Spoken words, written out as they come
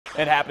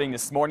And happening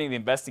this morning, the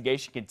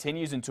investigation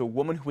continues into a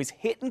woman who was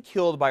hit and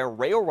killed by a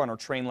rail runner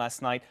train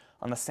last night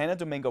on the Santo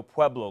Domingo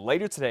Pueblo.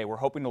 Later today, we're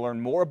hoping to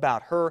learn more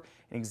about her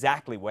and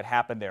exactly what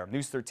happened there.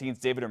 News 13's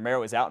David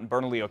Romero is out in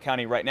Bernalillo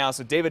County right now.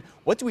 So, David,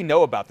 what do we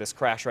know about this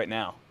crash right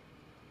now?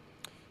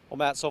 Well,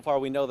 Matt, so far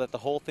we know that the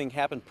whole thing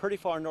happened pretty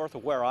far north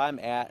of where I'm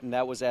at, and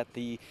that was at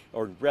near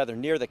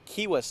the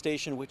Kiwa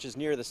station, which is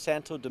near the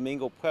Santo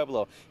Domingo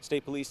Pueblo.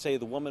 State police say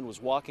the woman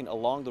was walking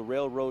along the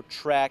railroad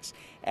tracks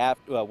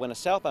when a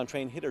southbound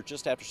train hit her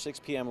just after 6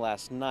 p.m.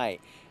 last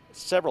night.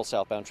 Several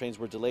southbound trains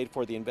were delayed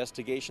for the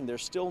investigation.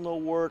 There's still no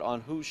word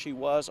on who she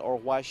was or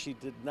why she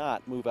did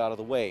not move out of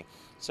the way.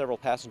 Several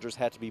passengers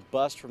had to be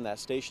bused from that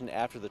station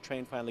after the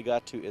train finally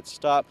got to its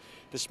stop.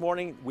 This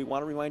morning, we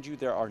want to remind you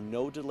there are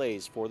no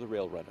delays for the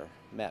rail runner.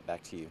 Matt,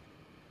 back to you.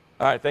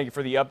 All right, thank you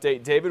for the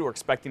update, David. We're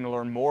expecting to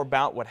learn more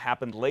about what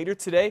happened later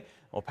today.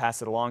 We'll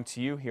pass it along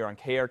to you here on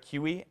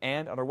KRQE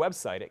and on our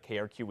website at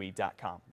krqe.com.